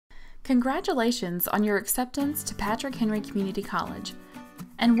Congratulations on your acceptance to Patrick Henry Community College,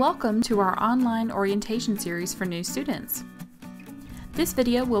 and welcome to our online orientation series for new students. This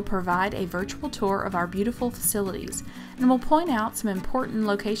video will provide a virtual tour of our beautiful facilities and will point out some important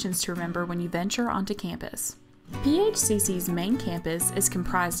locations to remember when you venture onto campus. P&HCC's main campus is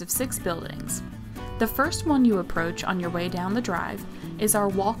comprised of 6 buildings. The first one you approach on your way down the drive is our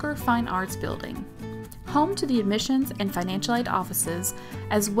Walker Fine Arts Building. Home to the admissions and financial aid offices,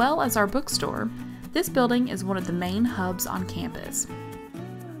 as well as our bookstore, this building is one of the main hubs on campus.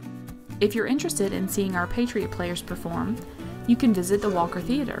 If you're interested in seeing our Patriot players perform, you can visit the Walker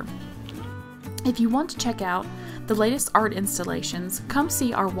Theater. If you want to check out the latest art installations, come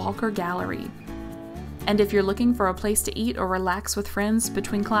see our Walker Gallery. And if you're looking for a place to eat or relax with friends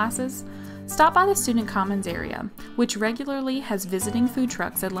between classes, stop by the Student Commons area, which regularly has visiting food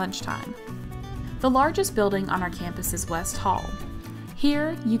trucks at lunchtime. The largest building on our campus is West Hall.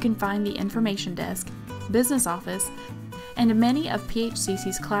 Here you can find the information desk, business office, and many of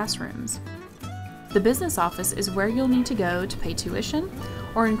P&HCC's classrooms. The business office is where you'll need to go to pay tuition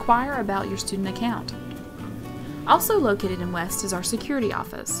or inquire about your student account. Also located in West is our security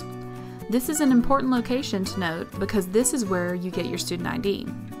office. This is an important location to note because this is where you get your student ID.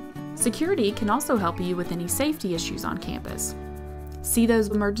 Security can also help you with any safety issues on campus. See those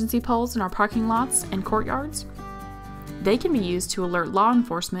emergency poles in our parking lots and courtyards? They can be used to alert law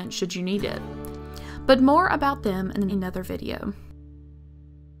enforcement should you need it. But more about them in another video.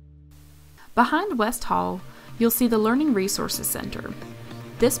 Behind West Hall, you'll see the Learning Resources Center.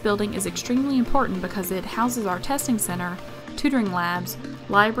 This building is extremely important because it houses our testing center, tutoring labs,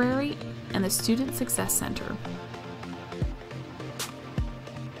 library, and the Student Success Center.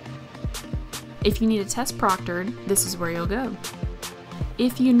 If you need a test proctored, this is where you'll go.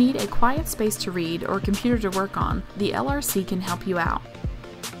 If you need a quiet space to read or a computer to work on, the LRC can help you out.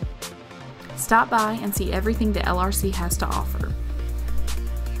 Stop by and see everything the LRC has to offer.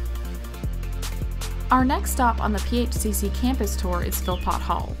 Our next stop on the P&HCC campus tour is Philpott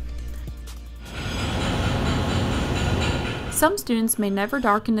Hall. Some students may never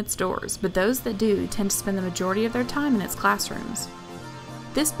darken its doors, but those that do tend to spend the majority of their time in its classrooms.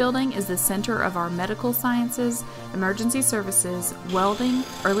 This building is the center of our medical sciences, emergency services, welding,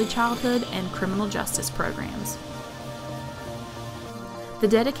 early childhood, and criminal justice programs. The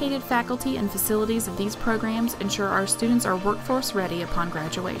dedicated faculty and facilities of these programs ensure our students are workforce ready upon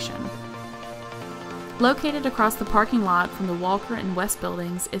graduation. Located across the parking lot from the Walker and West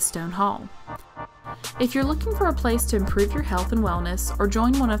buildings is Stone Hall. If you're looking for a place to improve your health and wellness or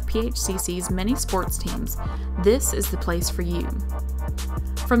join one of P&HCC's many sports teams, this is the place for you.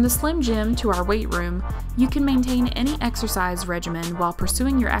 From the slim gym to our weight room, you can maintain any exercise regimen while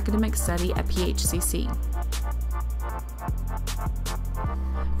pursuing your academic study at P&HCC.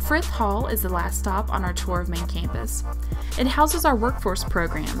 Frith Hall is the last stop on our tour of main campus. It houses our workforce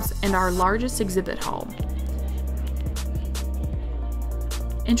programs and our largest exhibit hall.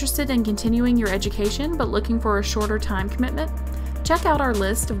 Interested in continuing your education but looking for a shorter time commitment? Check out our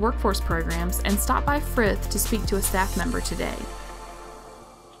list of workforce programs and stop by Frith to speak to a staff member today.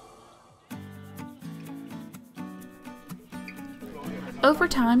 Over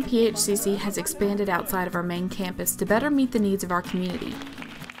time, P&HCC has expanded outside of our main campus to better meet the needs of our community.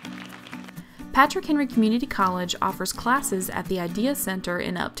 Patrick Henry Community College offers classes at the Idea Center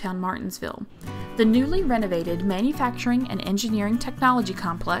in Uptown Martinsville, the newly renovated Manufacturing and Engineering Technology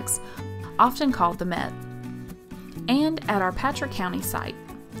Complex, often called the MET, and at our Patrick County site.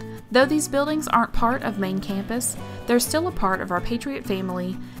 Though these buildings aren't part of main campus, they're still a part of our Patriot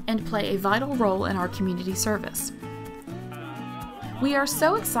family and play a vital role in our community service. We are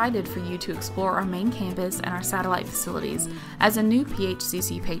so excited for you to explore our main campus and our satellite facilities as a new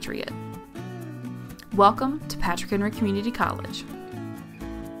P&HCC Patriot. Welcome to Patrick Henry Community College.